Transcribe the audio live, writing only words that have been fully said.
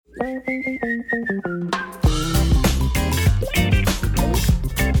Llegó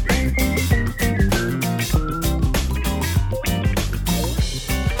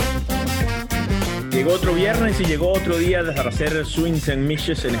otro viernes y llegó otro día para hacer swings and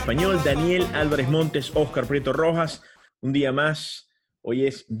mishes en español. Daniel Álvarez Montes, Oscar Prieto Rojas, un día más. Hoy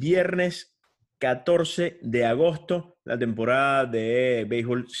es viernes 14 de agosto. La temporada de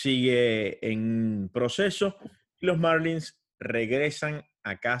béisbol sigue en proceso y los Marlins regresan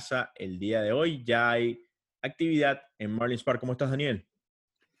a casa el día de hoy. Ya hay actividad en Marlins Park. ¿Cómo estás, Daniel?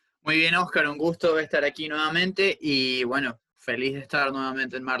 Muy bien, Oscar, un gusto estar aquí nuevamente y bueno, feliz de estar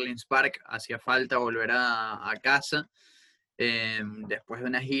nuevamente en Marlins Park. Hacía falta volver a casa después de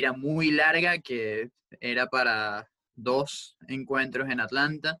una gira muy larga que era para 2 encuentros en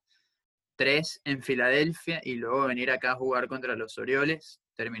Atlanta, 3 en Filadelfia y luego venir acá a jugar contra los Orioles.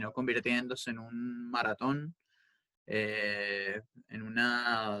 Terminó convirtiéndose en un maratón, eh, en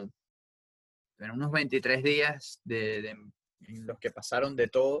una, en unos 23 días en los que pasaron de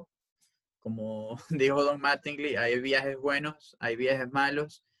todo. Como dijo Don Mattingly, hay viajes buenos, hay viajes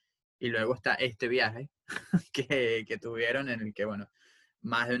malos, y luego está este viaje que tuvieron en el que, bueno,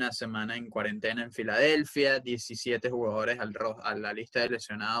 más de una semana en cuarentena en Filadelfia, 17 jugadores a la lista de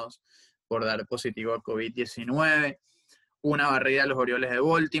lesionados por dar positivo a COVID-19, una barrida a los Orioles de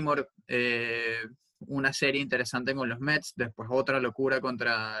Baltimore, una serie interesante con los Mets, después otra locura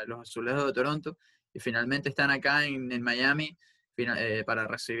contra los Azulejos de Toronto, y finalmente están acá en Miami para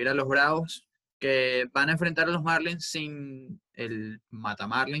recibir a los Bravos, que van a enfrentar a los Marlins sin el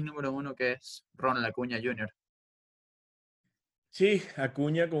matamarlins número uno, que es Ronald Acuña Jr. Sí,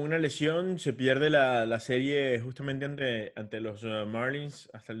 Acuña con una lesión se pierde la serie justamente ante los Marlins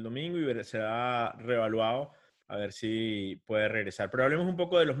hasta el domingo y será reevaluado a ver si puede regresar. Pero hablemos un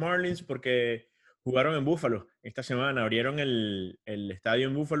poco de los Marlins porque jugaron en Buffalo esta semana, abrieron el estadio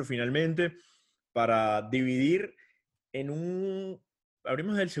en Buffalo finalmente para dividir en un...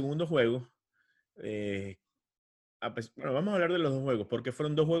 Abrimos el segundo juego. eh, bueno, vamos a hablar de los dos juegos porque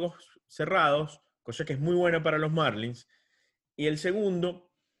fueron dos juegos cerrados, cosa que es muy buena para los Marlins. Y el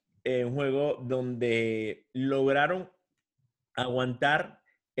segundo, un juego donde lograron aguantar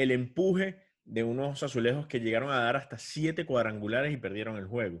el empuje de unos azulejos que llegaron a dar hasta 7 cuadrangulares y perdieron el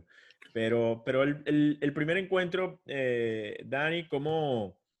juego. Pero el primer encuentro, Dani,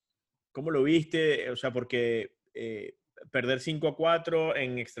 ¿cómo lo viste? O sea, porque perder 5-4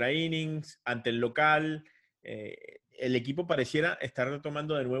 en extra innings ante el local, el equipo pareciera estar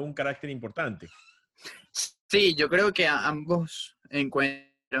retomando de nuevo un carácter importante. Sí, yo creo que ambos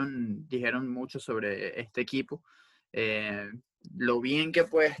encuentros dijeron mucho sobre este equipo. Eh, lo bien que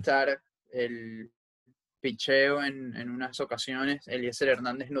puede estar el picheo en unas ocasiones. Eliezer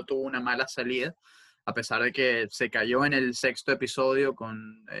Hernández no tuvo una mala salida, a pesar de que se cayó en el sexto episodio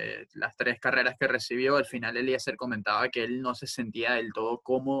con las 3 carreras que recibió. Al final Eliezer comentaba que él no se sentía del todo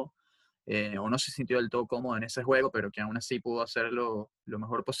cómodo, o no se sintió del todo cómodo en ese juego, pero que aún así pudo hacerlo lo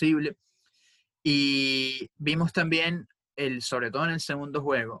mejor posible. Y vimos también, sobre todo en el segundo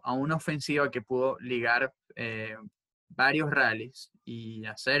juego, a una ofensiva que pudo ligar varios rallies y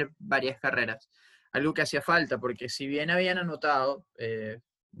hacer varias carreras. Algo que hacía falta, porque si bien habían anotado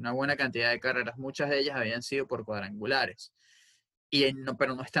una buena cantidad de carreras, muchas de ellas habían sido por cuadrangulares.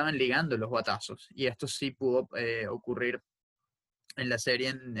 Pero no estaban ligando los batazos. Y esto sí pudo ocurrir en la serie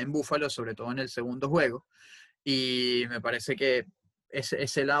en Buffalo, sobre todo en el segundo juego. Y me parece que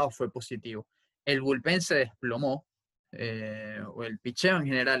ese lado fue positivo. El bullpen se desplomó, o el picheo en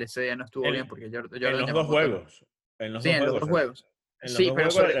general ese día no estuvo bien En, porque en Jordan los dos Yamamoto juegos. En los sí, dos en los juegos. dos juegos. En los Sí, dos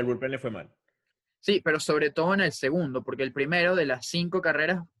juegos el bullpen le fue mal. sí, pero sobre todo en el segundo, porque el primero de las 5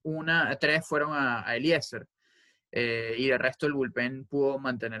 carreras, 3 fueron a Eliezer. Y de resto el bullpen pudo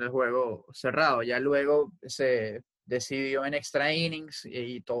mantener el juego cerrado. Ya luego se decidió en extra innings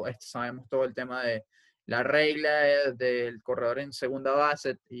y todo esto, sabemos todo el tema de la regla del corredor en segunda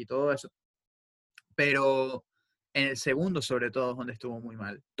base y todo eso. Pero en el segundo, sobre todo, es donde estuvo muy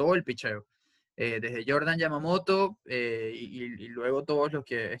mal. Todo el picheo. Desde Jordan Yamamoto y luego todos los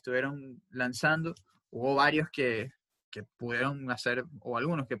que estuvieron lanzando, hubo varios que pudieron hacer, o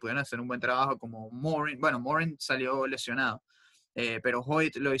algunos que pudieron hacer un buen trabajo, como Morin. Bueno, Morin salió lesionado, pero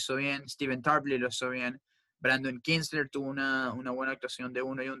Hoyt lo hizo bien, Steven Tarpley lo hizo bien, Brandon Kinsler tuvo una buena actuación de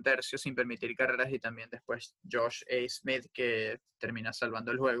 1 1/3 sin permitir carreras, y también después Josh A. Smith, que termina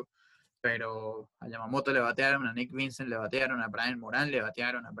salvando el juego. Pero a Yamamoto le batearon, a Nick Vincent le batearon, a Brian Moran le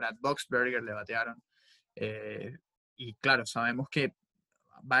batearon, a Brad Boxberger le batearon. Eh, y claro, sabemos que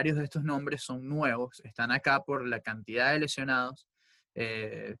varios de estos nombres son nuevos, están acá por la cantidad de lesionados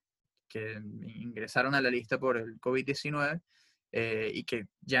que ingresaron a la lista por el COVID-19, y que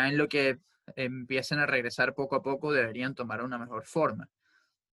ya en lo que empiecen a regresar poco a poco deberían tomar una mejor forma.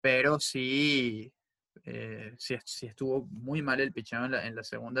 Pero sí, sí estuvo muy mal el picheo en la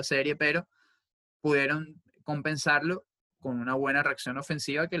segunda serie, pero pudieron compensarlo con una buena reacción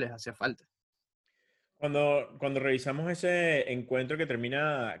ofensiva que les hacía falta. Cuando revisamos ese encuentro que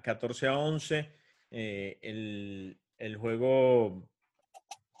termina 14-11, el juego,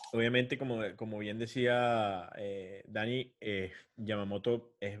 obviamente, como bien decía Dani,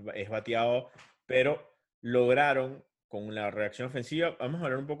 Yamamoto es bateado, pero lograron con la reacción ofensiva. Vamos a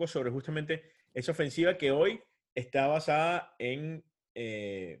hablar un poco sobre justamente esa ofensiva que hoy está basada en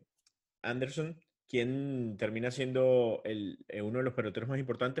Anderson, quien termina siendo uno de los peloteros más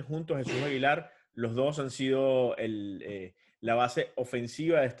importantes, junto a Jesús Aguilar. Los dos han sido la base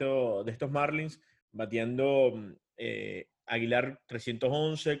ofensiva de estos Marlins, bateando Aguilar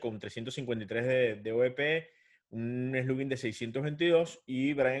 311 con 353 de OEP, un slugging de 622,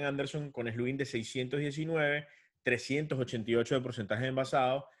 y Brian Anderson con slugging de 619, 388 de porcentaje de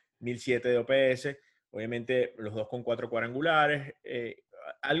envasado, 1007 de OPS. Obviamente los dos con 4 cuadrangulares.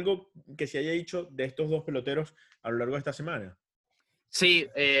 Algo que se haya dicho de estos dos peloteros a lo largo de esta semana. Sí,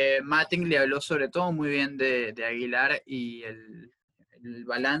 Mattingly habló sobre todo muy bien de Aguilar y el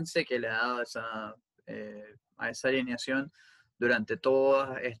balance que le ha dado a esa alineación durante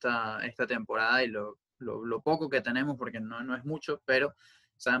toda esta temporada y lo poco que tenemos, porque no es mucho, pero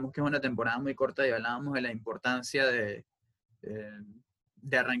sabemos que es una temporada muy corta y hablábamos de la importancia eh,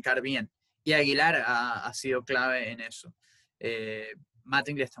 de arrancar bien. Y Aguilar ha sido clave en eso.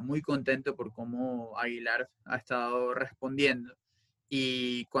 Mattingly está muy contento por cómo Aguilar ha estado respondiendo.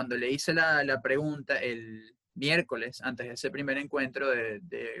 Y cuando le hice la pregunta el miércoles, antes de ese primer encuentro,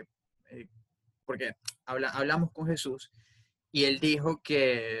 porque hablamos con Jesús, y él dijo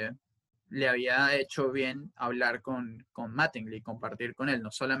que le había hecho bien hablar con Mattingly, compartir con él,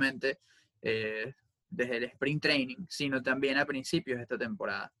 no solamente eh, desde el sprint training, sino también a principios de esta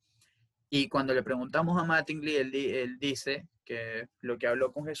temporada. Y cuando le preguntamos a Mattingly, él dice que lo que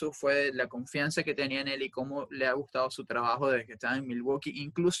habló con Jesús fue la confianza que tenía en él y cómo le ha gustado su trabajo desde que estaba en Milwaukee,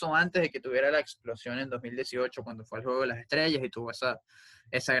 incluso antes de que tuviera la explosión en 2018, cuando fue al Juego de las Estrellas y tuvo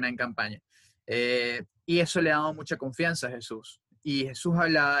esa gran campaña. Y eso le ha dado mucha confianza a Jesús. Y Jesús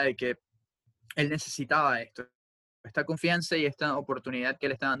hablaba de que él necesitaba esta confianza y esta oportunidad que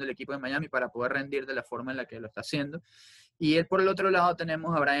le está dando el equipo de Miami para poder rendir de la forma en la que lo está haciendo. Y él por el otro lado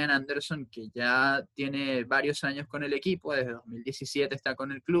tenemos a Brian Anderson, que ya tiene varios años con el equipo, desde 2017 está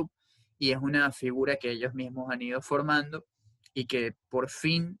con el club, y es una figura que ellos mismos han ido formando y que por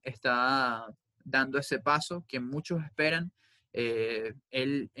fin está dando ese paso que muchos esperan.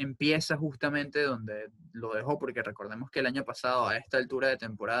 Él empieza justamente donde lo dejó, porque recordemos que el año pasado, a esta altura de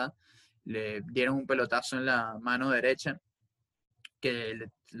temporada, le dieron un pelotazo en la mano derecha que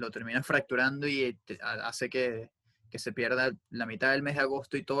lo termina fracturando y hace que se pierda la mitad del mes de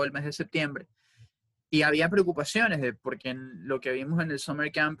agosto y todo el mes de septiembre. Y había preocupaciones porque lo que vimos en el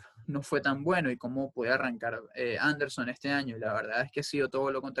Summer Camp no fue tan bueno y cómo puede arrancar Anderson este año. Y la verdad es que ha sido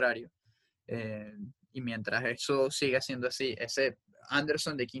todo lo contrario. Y mientras eso siga siendo así, ese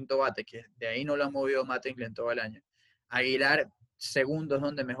Anderson de quinto bate, que de ahí no lo ha movido Mattingly en todo el año. Aguilar, segundo es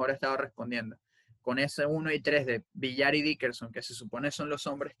donde mejor ha estado respondiendo. Con ese 1 y 3 de Villar y Dickerson, que se supone son los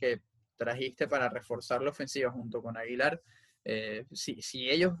hombres que trajiste para reforzar la ofensiva junto con Aguilar, si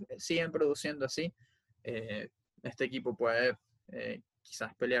ellos siguen produciendo así, eh, este equipo puede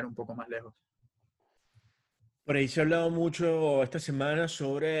quizás pelear un poco más lejos. Por ahí se ha hablado mucho esta semana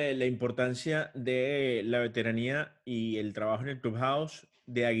sobre la importancia de la veteranía y el trabajo en el clubhouse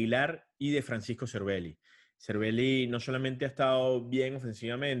de Aguilar y de Francisco Cervelli. Cervelli no solamente ha estado bien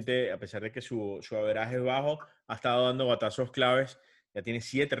ofensivamente, a pesar de que su averaje es bajo, ha estado dando batazos claves. Ya tiene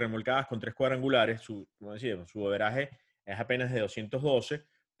 7 remolcadas con 3 cuadrangulares. Como decíamos, su averaje es apenas de 212,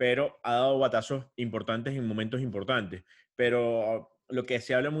 pero ha dado batazos importantes en momentos importantes. Pero lo que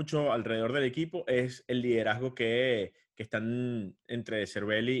se habla mucho alrededor del equipo es el liderazgo que están entre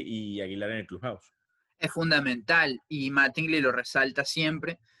Cervelli y Aguilar en el clubhouse. Es fundamental y Mattingly lo resalta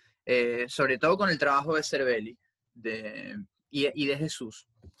siempre, sobre todo con el trabajo de Cervelli y de Jesús.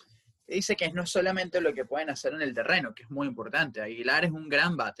 Dice que no es solamente lo que pueden hacer en el terreno, que es muy importante. Aguilar es un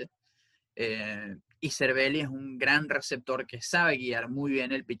gran bate y Cervelli es un gran receptor que sabe guiar muy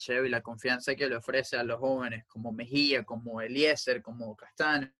bien el picheo y la confianza que le ofrece a los jóvenes como Mejía, como Eliezer, como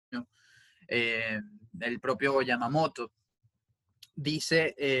Castaño, eh, el propio Yamamoto.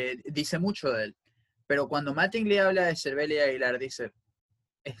 Dice mucho de él. Pero cuando Mattingly habla de Cervelli y Aguilar, dice,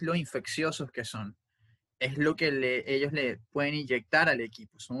 es lo infecciosos que son. Es lo que ellos le pueden inyectar al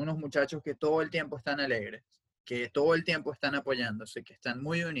equipo. Son unos muchachos que todo el tiempo están alegres. que todo el tiempo están apoyándose, que están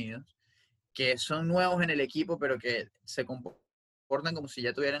muy unidos, que son nuevos en el equipo, pero que se comportan como si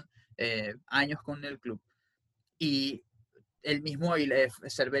ya tuvieran años con el club. Y el mismo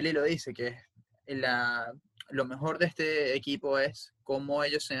Cervelli lo dice, que la, lo mejor de este equipo es cómo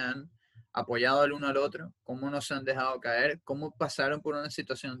ellos se han apoyado el uno al otro, cómo no se han dejado caer, cómo pasaron por una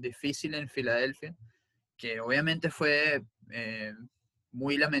situación difícil en Filadelfia, que obviamente fue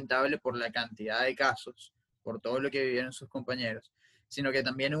muy lamentable por la cantidad de casos, por todo lo que vivieron sus compañeros, sino que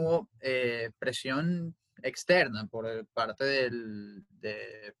también hubo presión externa por parte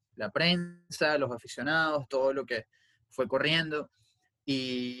de la prensa, los aficionados, todo lo que fue corriendo,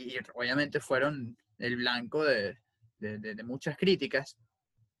 y obviamente fueron el blanco de muchas críticas,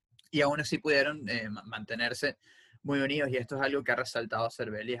 y aún así pudieron mantenerse muy unidos, y esto es algo que ha resaltado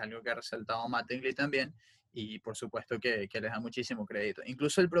Cervelli, es algo que ha resaltado Mattingly también, y por supuesto que les da muchísimo crédito.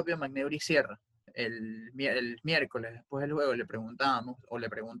 Incluso el propio McNeury Sierra, el miércoles después del juego le preguntábamos, o le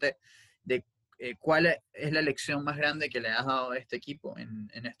pregunté, de cuál es la lección más grande que le has dado a este equipo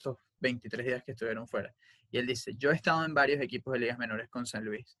en estos 23 días que estuvieron fuera. Y él dice, yo he estado en varios equipos de ligas menores con San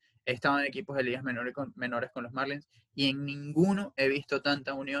Luis, he estado en equipos de ligas menores con los Marlins, y en ninguno he visto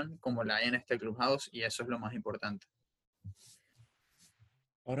tanta unión como la hay en este clubhouse, y eso es lo más importante.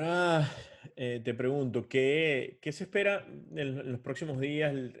 Ahora te pregunto, ¿qué se espera en los próximos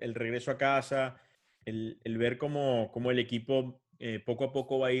días? El regreso a casa, el ver cómo el equipo poco a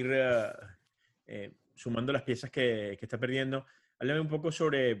poco va a ir sumando las piezas que está perdiendo. Háblame un poco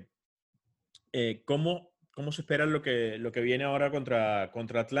sobre cómo se espera lo que viene ahora contra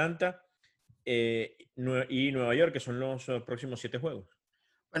Atlanta y Nueva York, que son los próximos 7 juegos.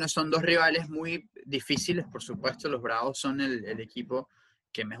 Bueno, son dos rivales muy difíciles, por supuesto. Los Bravos son el equipo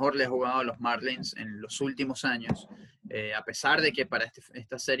que mejor le ha jugado a los Marlins en los últimos años, a pesar de que para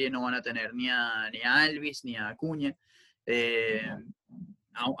esta serie no van a tener ni a Alvis ni a Acuña. Eh,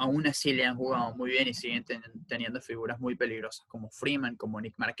 Aún así le han jugado muy bien y siguen teniendo figuras muy peligrosas como Freeman, como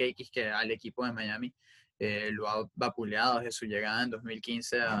Nick Markakis, que al equipo de Miami lo ha vapuleado desde su llegada en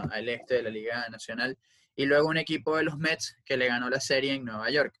 2015 al este de la Liga Nacional. Y luego un equipo de los Mets que le ganó la serie en Nueva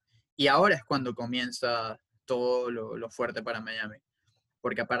York. Y ahora es cuando comienza todo lo fuerte para Miami.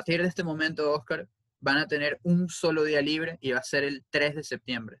 Porque a partir de este momento, Oscar, van a tener un solo día libre y va a ser el 3 de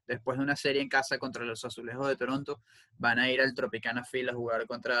septiembre. Después de una serie en casa contra los Azulejos de Toronto, van a ir al Tropicana Field a jugar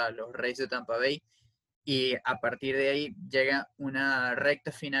contra los Rays de Tampa Bay. Y a partir de ahí llega una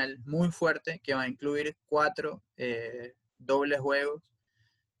recta final muy fuerte que va a incluir 4 dobles juegos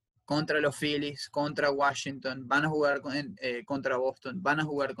contra los Phillies, contra Washington, van a jugar contra Boston, van a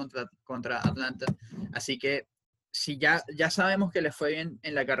jugar contra Atlanta. Así que si ya sabemos que les fue bien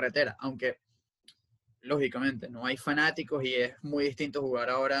en la carretera, aunque lógicamente no hay fanáticos y es muy distinto jugar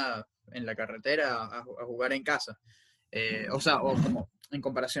ahora en la carretera a jugar en casa. O como en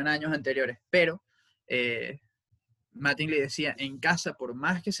comparación a años anteriores. Pero Mattingly decía, en casa, por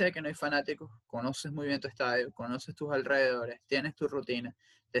más que sea que no hay fanáticos, conoces muy bien tu estadio, conoces tus alrededores, tienes tu rutina,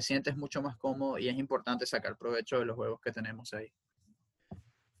 te sientes mucho más cómodo y es importante sacar provecho de los juegos que tenemos ahí.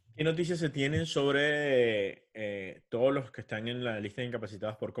 ¿Qué noticias se tienen sobre todos los que están en la lista de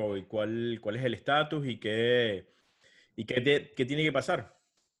incapacitados por COVID? ¿Cuál es el estatus y qué tiene que pasar?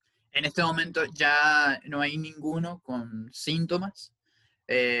 En este momento ya no hay ninguno con síntomas.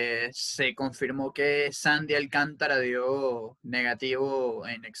 Se confirmó que Sandy Alcántara dio negativo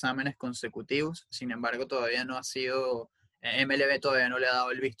en exámenes consecutivos, sin embargo todavía no ha sido, MLB todavía no le ha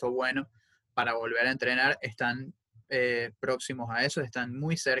dado el visto bueno para volver a entrenar, están próximos a eso, están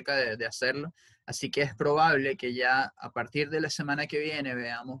muy cerca de hacerlo, así que es probable que ya a partir de la semana que viene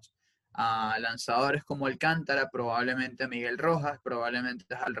veamos a lanzadores como Alcántara, probablemente a Miguel Rojas, probablemente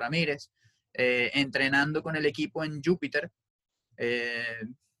a Al Ramírez, entrenando con el equipo en Júpiter. Eh,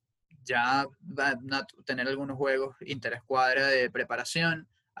 ya van a tener algunos juegos interescuadra de preparación,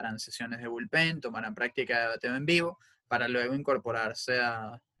 harán sesiones de bullpen, tomarán práctica de bateo en vivo para luego incorporarse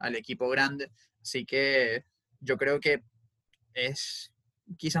al equipo grande. Así que yo creo que es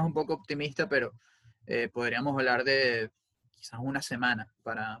quizás un poco optimista, pero podríamos hablar de quizás una semana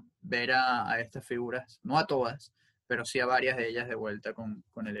para ver a estas figuras, no a todas, pero sí a varias de ellas de vuelta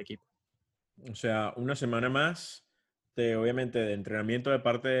con el equipo. O sea, una semana más obviamente, de entrenamiento de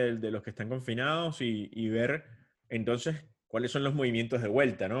parte de los que están confinados y ver entonces cuáles son los movimientos de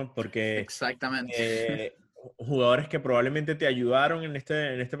vuelta, ¿no? Porque Exactamente. jugadores que probablemente te ayudaron en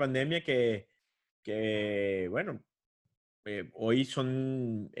esta pandemia bueno, hoy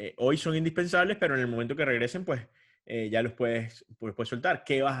son indispensables, pero en el momento que regresen, pues ya los puedes soltar.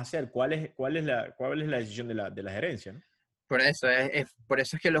 ¿Qué vas a hacer? ¿Cuál es la decisión de la gerencia, ¿no? por eso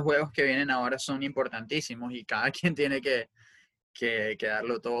es que los juegos que vienen ahora son importantísimos y cada quien tiene que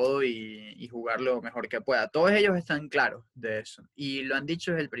darlo todo y jugar lo mejor que pueda. Todos ellos están claros de eso y lo han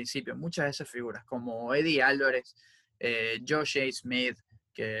dicho desde el principio. Muchas de esas figuras, como Eddie Álvarez, Josh A. Smith,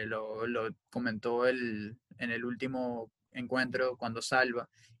 que lo comentó en el último encuentro cuando salva,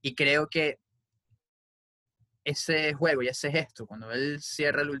 y creo que ese juego y ese gesto, cuando él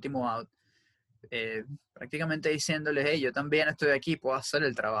cierra el último out, prácticamente diciéndoles, hey, yo también estoy aquí, puedo hacer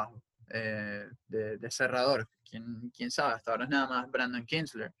el trabajo de cerrador. ¿Quién sabe? Hasta ahora es nada más Brandon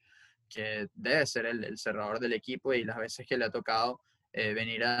Kinsler, que debe ser el cerrador del equipo y las veces que le ha tocado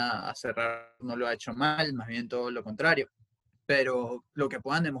venir a cerrar no lo ha hecho mal, más bien todo lo contrario. Pero lo que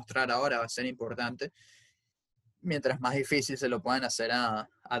puedan demostrar ahora va a ser importante, mientras más difícil se lo puedan hacer a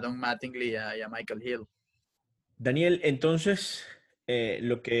Don Mattingly y a Michael Hill. Daniel, entonces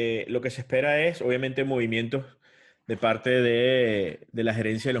lo que se espera es, obviamente, movimientos de parte de la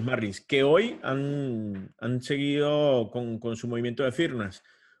gerencia de los Marlins, que hoy han seguido con su movimiento de firmas.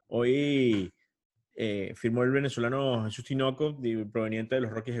 Hoy firmó el venezolano Jesús Tinoco, proveniente de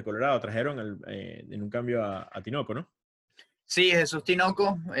los Rockies de Colorado. Trajeron en un cambio a Tinoco, ¿no? Sí, Jesús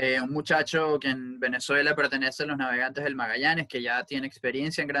Tinoco, un muchacho que en Venezuela pertenece a los Navegantes del Magallanes, que ya tiene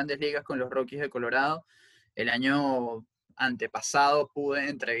experiencia en grandes ligas con los Rockies de Colorado. El año antepasado pude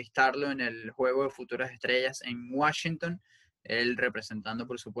entrevistarlo en el Juego de Futuras Estrellas en Washington, él representando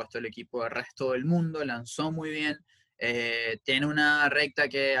por supuesto el equipo del resto del mundo, lanzó muy bien, tiene una recta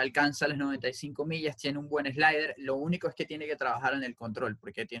que alcanza las 95 millas, tiene un buen slider, lo único es que tiene que trabajar en el control,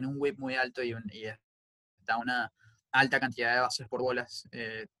 porque tiene un whip muy alto y está una alta cantidad de bases por bolas,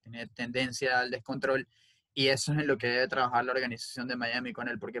 tiene tendencia al descontrol, y eso es en lo que debe trabajar la organización de Miami con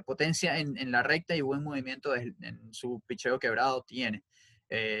él, porque potencia en la recta y buen movimiento en su picheo quebrado tiene.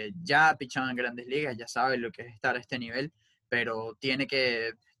 Ya ha pichado en grandes ligas, ya sabe lo que es estar a este nivel, pero tiene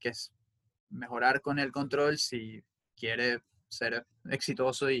que mejorar con el control si quiere ser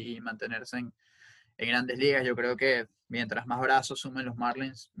exitoso y mantenerse en grandes ligas. Yo creo que mientras más brazos sumen los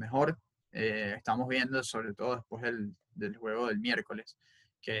Marlins, mejor. Estamos viendo, sobre todo después del juego del miércoles,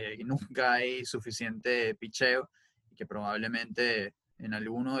 que nunca hay suficiente picheo y que probablemente en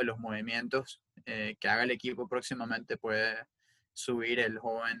alguno de los movimientos que haga el equipo próximamente puede subir el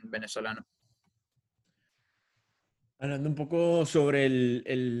joven venezolano. Hablando un poco sobre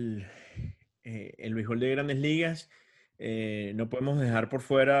el béisbol de Grandes Ligas, no podemos dejar por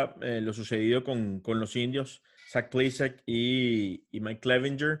fuera lo sucedido con los indios, Zach Plesac y Mike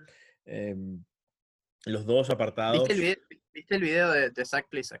Clevinger, eh, los dos apartados. ¿Viste el video de Zach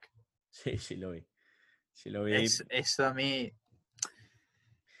Plesac? Sí, sí lo vi. Sí lo vi. Eso a mí.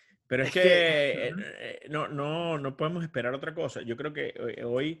 Pero es Es que que. no podemos esperar otra cosa. Yo creo que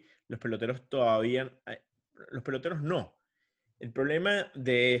hoy los peloteros todavía, los peloteros no. El problema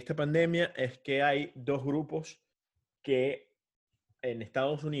de esta pandemia es que hay dos grupos que en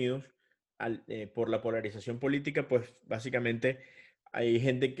Estados Unidos, por la polarización política, pues básicamente hay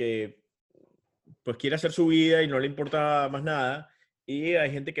gente que pues quiere hacer su vida y no le importa más nada. Y hay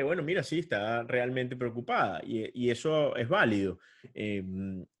gente que, bueno, mira, sí, está realmente preocupada y eso es válido. Eh,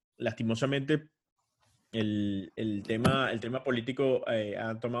 lastimosamente, el tema político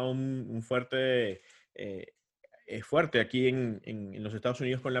ha tomado un fuerte, es fuerte aquí en los Estados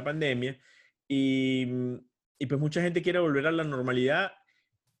Unidos con la pandemia y, y pues mucha gente quiere volver a la normalidad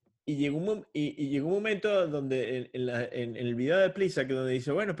y llegó un momento donde en el video de Plisa que donde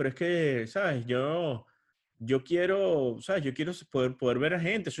dice, bueno, pero es que, ¿sabes? Yo quiero, ¿sabes? Yo quiero poder ver a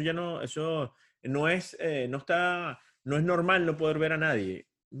gente, eso no es, no es normal no poder ver a nadie.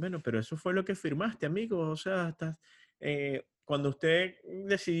 Bueno, pero eso fue lo que firmaste, amigo. O sea, cuando usted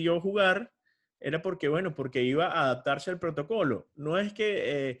decidió jugar, era porque, bueno, porque iba a adaptarse al protocolo. No es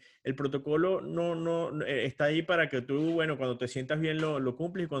que el protocolo no está ahí para que tú, bueno, cuando te sientas bien lo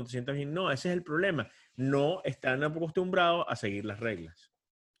cumples y cuando te sientas bien, no, ese es el problema. No están acostumbrados a seguir las reglas.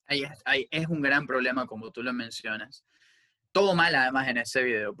 Ahí es un gran problema, como tú lo mencionas. Todo mal, además, en ese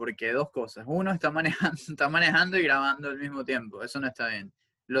video, porque dos cosas. Uno, está manejando y grabando al mismo tiempo. Eso no está bien.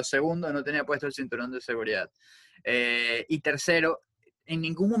 Lo segundo, no tenía puesto el cinturón de seguridad. Y tercero, en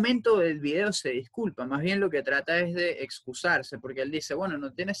ningún momento del video se disculpa. Más bien lo que trata es de excusarse, porque él dice, bueno,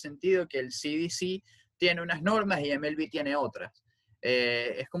 no tiene sentido que el CDC tiene unas normas y MLB tiene otras.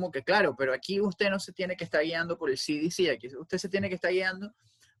 Es como que, claro, pero aquí usted no se tiene que estar guiando por el CDC, aquí usted se tiene que estar guiando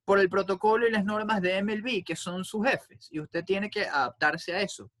por el protocolo y las normas de MLB, que son sus jefes, y usted tiene que adaptarse a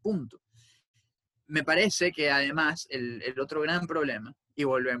eso, punto. Me parece que además el otro gran problema, y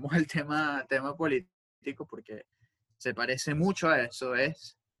volvemos al tema político, porque se parece mucho a eso,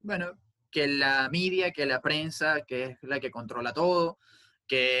 es, bueno, que la media, que la prensa, que es la que controla todo,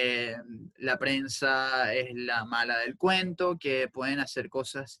 que la prensa es la mala del cuento, que pueden hacer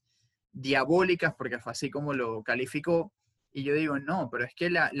cosas diabólicas, porque fue así como lo calificó. Y yo digo, no, pero es que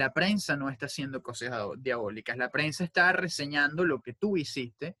la prensa no está haciendo cosas diabólicas, la prensa está reseñando lo que tú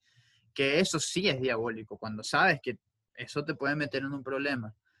hiciste, que eso sí es diabólico, cuando sabes que eso te puede meter en un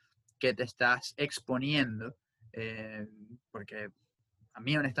problema, que te estás exponiendo, porque a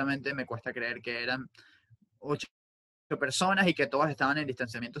mí honestamente me cuesta creer que eran 8 personas y que todas estaban en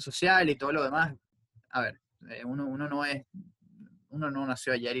distanciamiento social y todo lo demás. A ver, uno no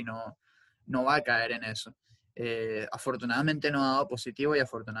nació ayer y no va a caer en eso. Afortunadamente no ha dado positivo y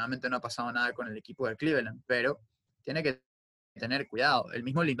afortunadamente no ha pasado nada con el equipo de Cleveland, pero tiene que tener cuidado. El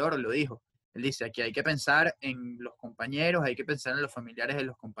mismo Lindor lo dijo. Él dice, aquí hay que pensar en los compañeros, hay que pensar en los familiares de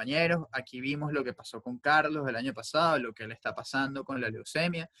los compañeros. Aquí vimos lo que pasó con Carlos el año pasado, lo que le está pasando con la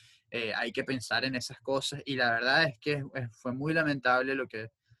leucemia. Hay que pensar en esas cosas y la verdad es que fue muy lamentable lo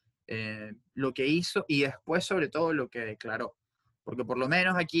que hizo y después sobre todo lo que declaró. Porque por lo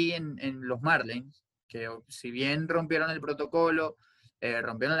menos aquí en los Marlins, que si bien rompieron el protocolo,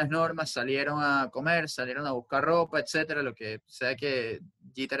 rompieron las normas, salieron a comer, salieron a buscar ropa, etcétera, lo que sea que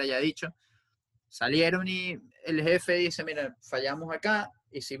Jeter haya dicho, salieron y el jefe dice, mira, fallamos acá,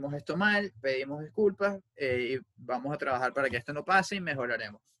 hicimos esto mal, pedimos disculpas y vamos a trabajar para que esto no pase y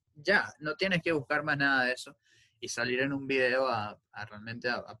mejoraremos. Ya, no tienes que buscar más nada de eso y salir en un video a realmente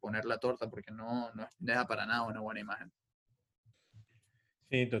a poner la torta porque no deja para nada una buena imagen.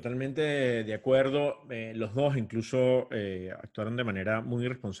 Sí, totalmente de acuerdo. Los dos incluso actuaron de manera muy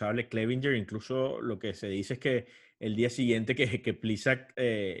irresponsable. Clevinger, incluso lo que se dice es que el día siguiente que Plesac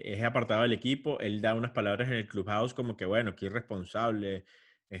es apartado del equipo, él da unas palabras en el clubhouse como que, bueno, qué irresponsable.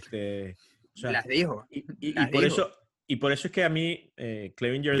 O sea, Las dijo, y las dijo. y por eso es que a mí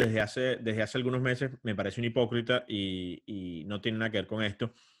Clevinger desde hace algunos meses me parece un hipócrita y no tiene nada que ver con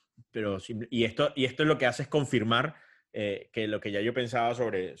esto. Pero, y esto lo que hace es confirmar que lo que ya yo pensaba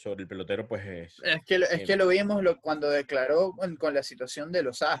sobre el pelotero, pues es... Es que eh, lo vimos cuando declaró con la situación de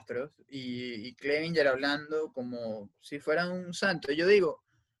los Astros y Clevinger hablando como si fuera un santo. Yo digo,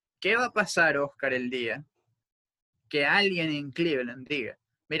 ¿qué va a pasar, Oscar, el día que alguien en Cleveland diga,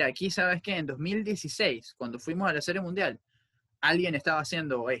 mira, aquí sabes que en 2016, cuando fuimos a la Serie Mundial, alguien estaba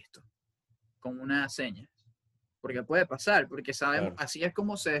haciendo esto, con una seña? Porque puede pasar, porque sabemos, claro. así es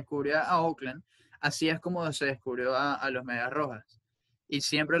como se descubrió a Oakland, así es como se descubrió a los Medias Rojas. Y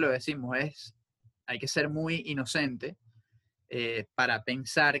siempre lo decimos, hay que ser muy inocente para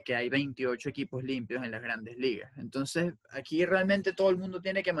pensar que hay 28 equipos limpios en las grandes ligas. Entonces, aquí realmente todo el mundo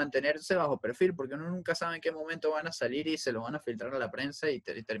tiene que mantenerse bajo perfil, porque uno nunca sabe en qué momento van a salir y se lo van a filtrar a la prensa y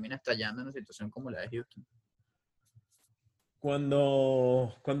termina estallando en una situación como la de Houston.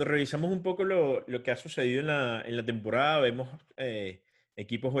 Cuando revisamos un poco lo que ha sucedido en la temporada, vemos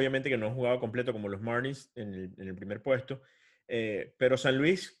equipos obviamente que no han jugado completo, como los Marlins en el primer puesto, pero San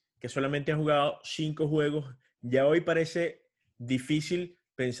Luis, que solamente ha jugado 5 juegos, ya hoy parece difícil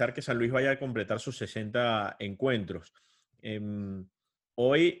pensar que San Luis vaya a completar sus 60 encuentros. Em,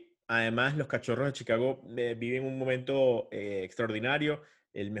 Hoy, además, los Cachorros de Chicago viven un momento extraordinario,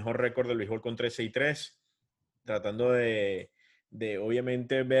 el mejor récord del béisbol con 13-3, tratando de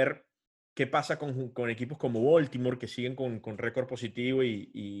obviamente ver qué pasa con equipos como Baltimore, que siguen con récord positivo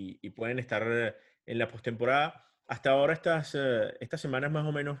y pueden estar en la postemporada. Hasta ahora, estas semanas más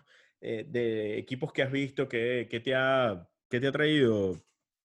o menos de equipos que has visto, qué te ha traído,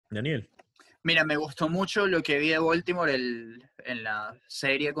 Daniel? Mira, me gustó mucho lo que vi de Baltimore en la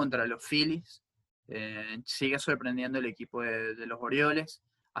serie contra los Phillies. Sigue sorprendiendo el equipo de los Orioles,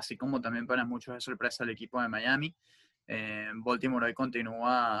 así como también para muchos es sorpresa el equipo de Miami. Baltimore hoy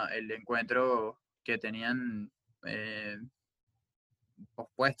continúa el encuentro que tenían eh,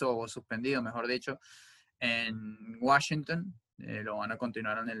 pospuesto o suspendido, mejor dicho, en Washington. Lo van a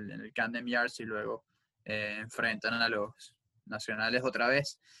continuar en el Camden Yards y luego enfrentan a los nacionales otra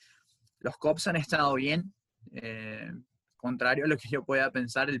vez. Los Cubs han estado bien. Contrario a lo que yo pueda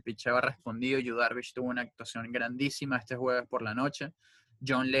pensar, el picheo ha respondido. Yu Darvish tuvo una actuación grandísima este jueves por la noche.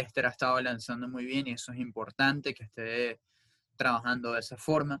 John Lester ha estado lanzando muy bien y eso es importante que esté trabajando de esa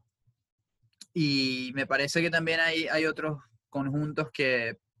forma. Y me parece que también hay otros conjuntos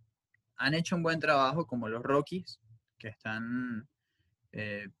que han hecho un buen trabajo, como los Rockies, que están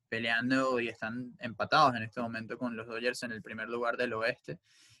peleando y están empatados en este momento con los Dodgers en el primer lugar del oeste.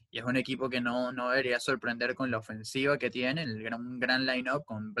 Y es un equipo que no debería sorprender con la ofensiva que tiene, un gran line-up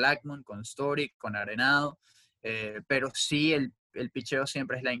con Blackmon, con Story, con Arenado, pero sí el picheo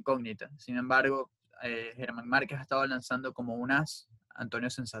siempre es la incógnita. Sin embargo, Germán Márquez ha estado lanzando como un as, Antonio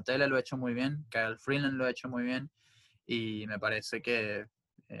Sensatela lo ha hecho muy bien, Kyle Freeland lo ha hecho muy bien, y me parece que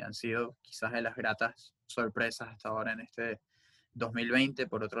han sido quizás de las gratas sorpresas hasta ahora en este 2020.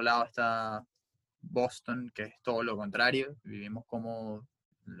 Por otro lado está Boston, que es todo lo contrario. Vivimos como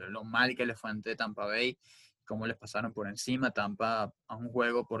lo mal que les fue ante Tampa Bay, cómo les pasaron por encima. Tampa a un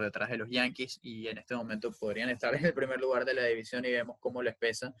juego por detrás de los Yankees y en este momento podrían estar en el primer lugar de la división, y vemos cómo les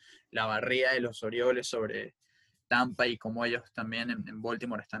pesa la barrida de los Orioles sobre Tampa y cómo ellos también en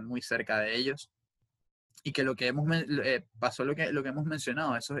Baltimore están muy cerca de ellos. Y que lo que pasó lo que hemos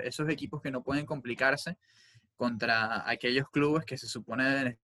mencionado, esos equipos que no pueden complicarse contra aquellos clubes que se supone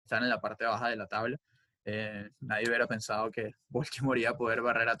deben estar en la parte baja de la tabla. Nadie hubiera pensado que Baltimore iba a poder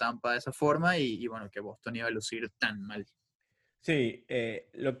barrer a Tampa de esa forma y bueno, que Boston iba a lucir tan mal. Sí,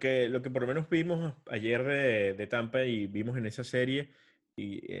 lo que por lo menos vimos ayer de Tampa y vimos en esa serie,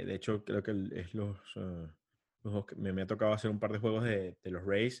 y de hecho creo que es los dos que me ha tocado hacer un par de juegos de los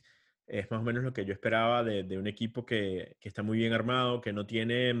Rays, es más o menos lo que yo esperaba de un equipo que está muy bien armado, que no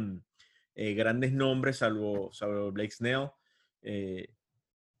tiene grandes nombres salvo Blake Snell.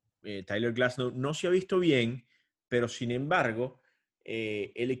 eh, Tyler Glasnow no se ha visto bien, pero sin embargo,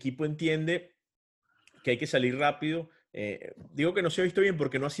 el equipo entiende que hay que salir rápido. Digo que no se ha visto bien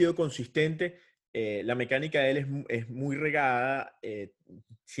porque no ha sido consistente. La mecánica de él es muy regada.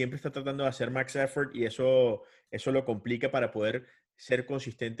 Siempre está tratando de hacer max effort y eso lo complica para poder ser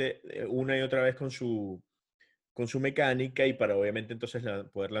consistente una y otra vez con su mecánica y para obviamente entonces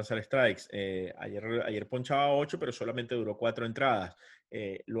poder lanzar strikes. Ayer ponchaba 8, pero solamente duró 4 entradas.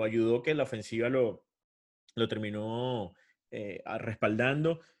 Lo ayudó que la ofensiva lo terminó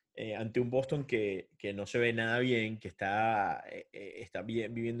respaldando ante un Boston que no se ve nada bien, que está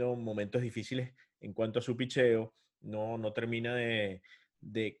viviendo momentos difíciles en cuanto a su picheo, no termina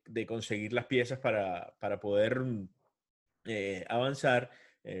de conseguir las piezas para poder avanzar.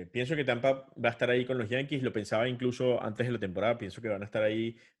 Pienso que Tampa va a estar ahí con los Yankees, lo pensaba incluso antes de la temporada, pienso que van a estar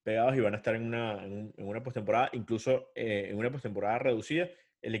ahí pegados y van a estar en una postemporada, incluso en una postemporada reducida.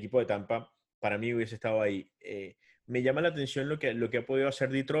 El equipo de Tampa para mí hubiese estado ahí. Me llama la atención lo que ha podido hacer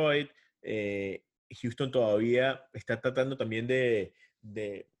Detroit. Houston todavía está tratando también de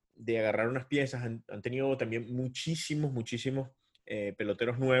agarrar unas piezas. Han tenido también muchísimos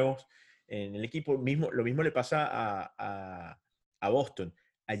peloteros nuevos en el equipo. Lo mismo le pasa a Boston.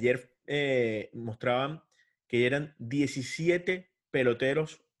 Ayer mostraban que eran 17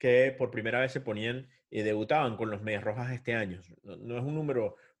 peloteros que por primera vez se ponían, debutaban con los Medias Rojas este año. No es un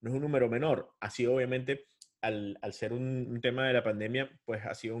número menor. Ha sido obviamente, al ser un tema de la pandemia, pues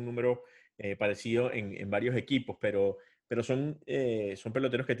ha sido un número parecido en varios equipos, pero son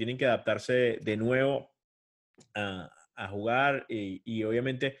peloteros que tienen que adaptarse de nuevo a jugar y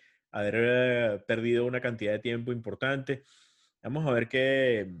obviamente haber perdido una cantidad de tiempo importante. Vamos a ver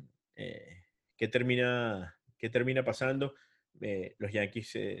eh, qué termina pasando. Los Yankees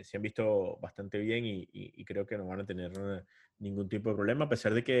se han visto bastante bien y creo que no van a tener ningún tipo de problema, a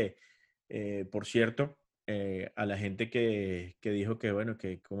pesar de que, por cierto, a la gente que dijo que, bueno,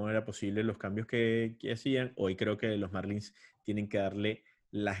 que cómo era posible los cambios que hacían, hoy creo que los Marlins tienen que darle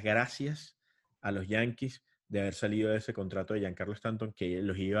las gracias a los Yankees de haber salido de ese contrato de Giancarlo Stanton que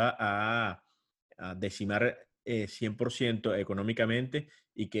los iba a decimar 100% económicamente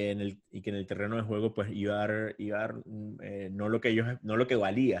y que en el terreno de juego pues iba a dar no lo que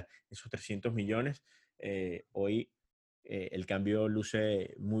valía esos 300 millones. Hoy el cambio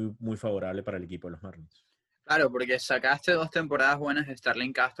luce muy favorable para el equipo de los Marlins. Claro, porque sacaste 2 temporadas buenas de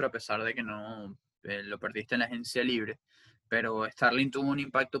Starling Castro a pesar de que no lo perdiste en la agencia libre, pero Starling tuvo un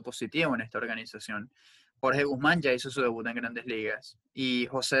impacto positivo en esta organización. Jorge Guzmán ya hizo su debut en Grandes Ligas y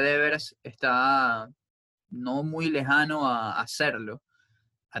José Devers está no muy lejano a hacerlo.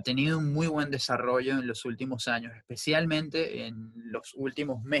 Ha tenido un muy buen desarrollo en los últimos años, especialmente en los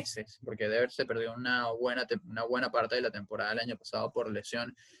últimos meses, porque Devers se perdió una buena parte de la temporada del año pasado por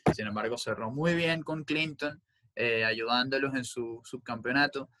lesión. Sin embargo, cerró muy bien con Clinton, ayudándolos en su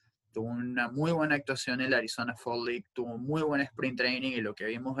subcampeonato. Tuvo una muy buena actuación en la Arizona Fall League, tuvo muy buen sprint training y lo que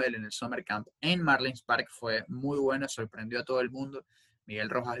vimos de él en el Summer Camp en Marlins Park fue muy bueno, sorprendió a todo el mundo. Miguel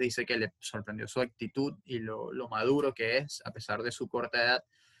Rojas dice que le sorprendió su actitud y lo maduro que es a pesar de su corta edad.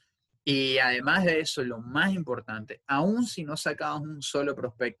 Y además de eso, lo más importante, aún si no sacabas un solo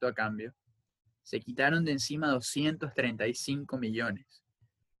prospecto a cambio, se quitaron de encima 235 millones.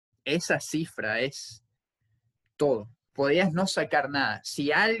 Esa cifra es todo. Podías no sacar nada.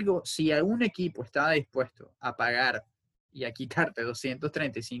 Si algún equipo estaba dispuesto a pagar y a quitarte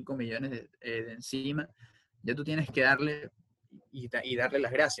 235 millones de encima, ya tú tienes que darle y darle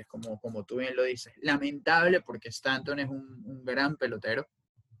las gracias, como tú bien lo dices. Lamentable porque Stanton es un gran pelotero.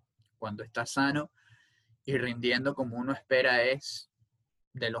 Cuando está sano y rindiendo como uno espera, es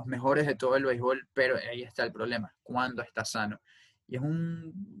de los mejores de todo el béisbol, pero ahí está el problema, cuando está sano. Y es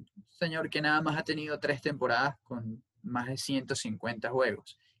un señor que nada más ha tenido 3 temporadas con más de 150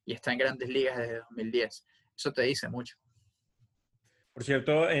 juegos y está en Grandes Ligas desde 2010. Eso te dice mucho. Por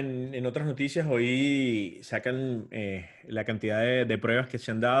cierto, en otras noticias, hoy sacan la cantidad de pruebas que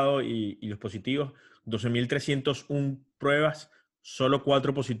se han dado y los positivos. 12.301 pruebas, solo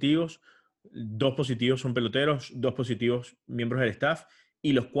 4 positivos. 2 positivos son peloteros, 2 positivos miembros del staff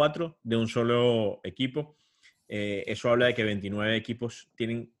y los 4 de un solo equipo. Eso habla de que 29 equipos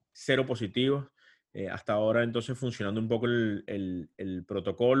tienen 0 positivos. Hasta ahora, entonces, funcionando un poco el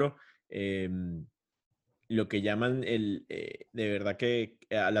protocolo. Lo que llaman de verdad que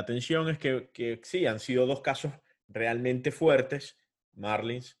la atención es que sí, han sido 2 casos realmente fuertes,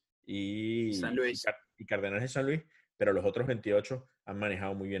 Marlins San y, y Luis. Car- y Cardenales de San Luis, pero los otros 28 han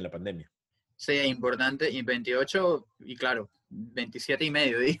manejado muy bien la pandemia. Sí, importante. Y 28, y claro, 27 y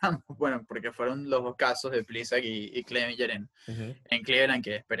medio, digamos, bueno, porque fueron los 2 casos de Plisak y Clevinger Ujú. en Cleveland,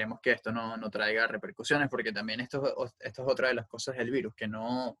 que esperemos que esto no traiga repercusiones, porque también esto es otra de las cosas del virus, que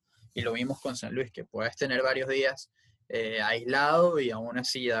no, y lo vimos con San Luis, que puedes tener varios días aislado y aún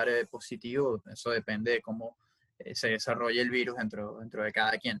así dar positivo. Eso depende de cómo se desarrolle el virus dentro de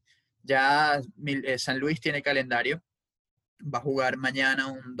cada quien. Ya San Luis tiene calendario, va a jugar mañana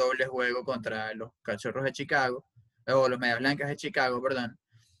un doble juego contra los Cachorros de Chicago, o los Medias Blancas de Chicago, perdón.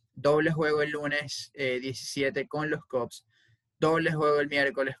 Doble juego el lunes 17 con los Cubs, doble juego el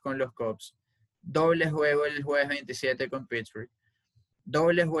miércoles con los Cubs, doble juego el jueves 27 con Pittsburgh,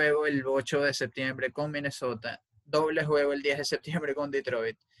 doble juego el 8 de septiembre con Minnesota, doble juego el 10 de septiembre con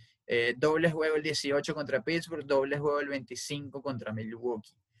Detroit, doble juego el 18 contra Pittsburgh, doble juego el 25 contra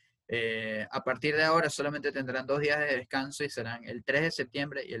Milwaukee. A partir de ahora solamente tendrán 2 días de descanso y serán el 3 de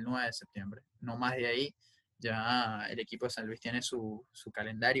septiembre y el 9 de septiembre. No más de ahí. Ya el equipo de San Luis tiene su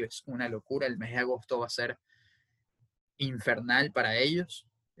calendario. Es una locura. El mes de agosto va a ser infernal para ellos.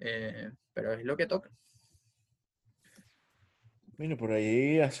 Pero es lo que toca. Bueno, por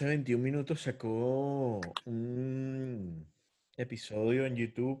ahí hace 21 minutos sacó un episodio en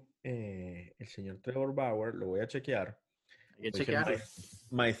YouTube el señor Trevor Bauer, lo voy a chequear. Hay que Dice chequearlo.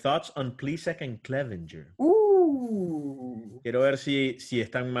 My thoughts on Plesac and Clevenger. Uh, Quiero ver si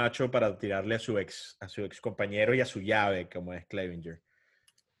es tan macho para tirarle a su ex compañero y a su llave como es Clevenger.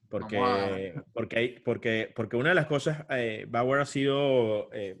 Vamos a. Porque una de las cosas, Bauer ha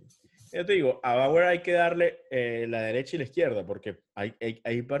sido, yo te digo, a Bauer hay que darle la derecha y la izquierda, porque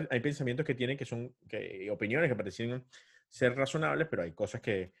hay pensamientos que tienen opiniones que parecen ser razonables, pero hay cosas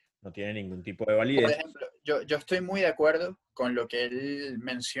que no tienen ningún tipo de Por validez. ejemplo, yo estoy muy de acuerdo con lo que él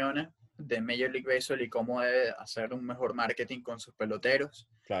menciona de Major League Baseball y cómo debe hacer un mejor marketing con sus peloteros,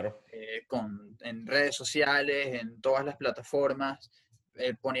 Claro. en redes sociales, en todas las plataformas.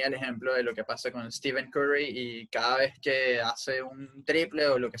 Ponía el ejemplo de lo que pasa con Stephen Curry y cada vez que hace un triple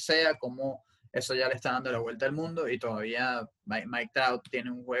o lo que sea, como eso ya le está dando la vuelta al mundo y todavía Mike Trout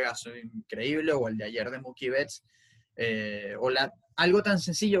tiene un juegazo increíble, o el de ayer de Mookie Betts, algo tan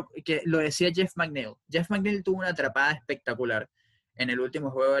sencillo que lo decía Jeff McNeil. Jeff McNeil tuvo una atrapada espectacular en el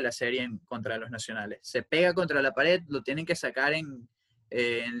último juego de la serie contra los Nacionales. Se pega contra la pared, lo tienen que sacar en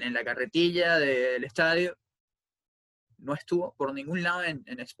la carretilla del estadio. No estuvo por ningún lado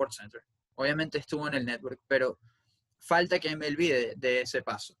en SportsCenter. Obviamente estuvo en el network, pero falta que me olvide de ese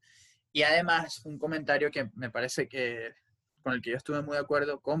paso. Y además, un comentario que me parece que con el que yo estuve muy de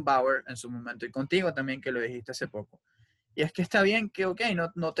acuerdo con Bauer en su momento y contigo también, que lo dijiste hace poco. Y es que está bien que, ok,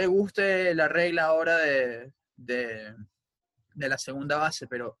 no te guste la regla ahora de la segunda base,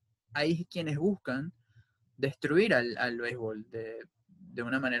 pero hay quienes buscan destruir al béisbol de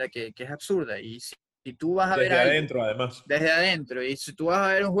una manera que es absurda. Y si tú vas a ver Desde algo adentro, además. desde adentro, y si tú vas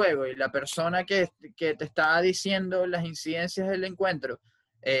a ver un juego y la persona que te está diciendo las incidencias del encuentro,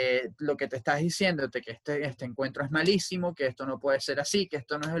 lo que te estás diciéndote que este encuentro es malísimo, que esto no puede ser así, que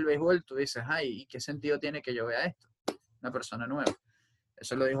esto no es el béisbol, tú dices, ay, ¿y qué sentido tiene que yo vea esto? Una persona nueva.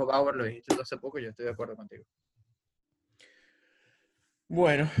 Eso lo dijo Bauer, lo dijiste tú hace poco y yo estoy de acuerdo contigo.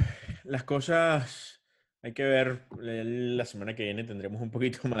 Bueno, las cosas hay que ver. La semana que viene tendremos un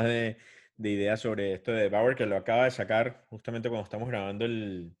poquito más de ideas sobre esto de Bauer, que lo acaba de sacar justamente cuando estamos grabando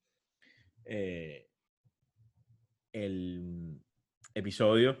eh, el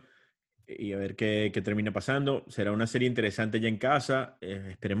episodio y a ver qué termina pasando. Será una serie interesante ya en casa.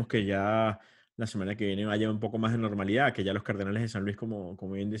 Esperemos que ya la semana que viene haya un poco más de normalidad, que ya los Cardenales de San Luis, como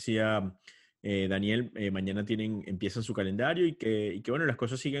bien decía Daniel, mañana empiezan su calendario y que bueno, las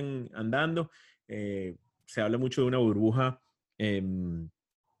cosas siguen andando. Se habla mucho de una burbuja em,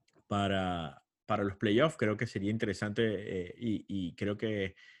 para los playoffs. Creo que sería interesante y creo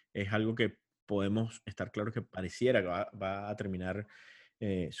que es algo que podemos estar claros que pareciera que va a terminar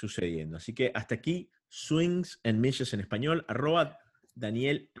sucediendo. Así que hasta aquí, Swings and Misses en español,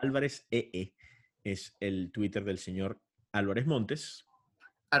 @Daniel Álvarez EE es el Twitter del señor Álvarez Montes.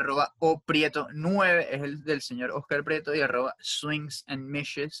 @oprieto9 es el del señor Oscar Prieto, y @swings and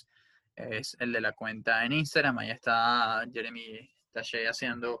mishes es el de la cuenta en Instagram. Ahí está Jeremy Taché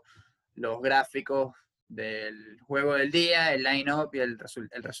haciendo los gráficos del juego del día, el line-up y el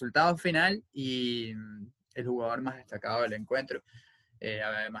resultado final, y el jugador más destacado del encuentro.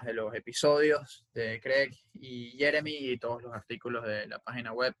 Además de los episodios de Craig y Jeremy y todos los artículos de la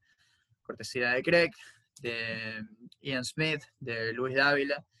página web, cortesía de Craig, de Ian Smith, de Luis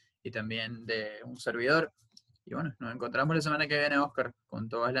Dávila y también de un servidor. Y bueno, nos encontramos la semana que viene, Oscar, con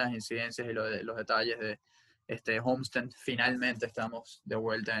todas las incidencias y los detalles de este homestand. Finalmente estamos de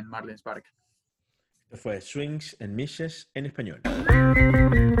vuelta en Marlins Park. Esto fue Swings and Misses en español.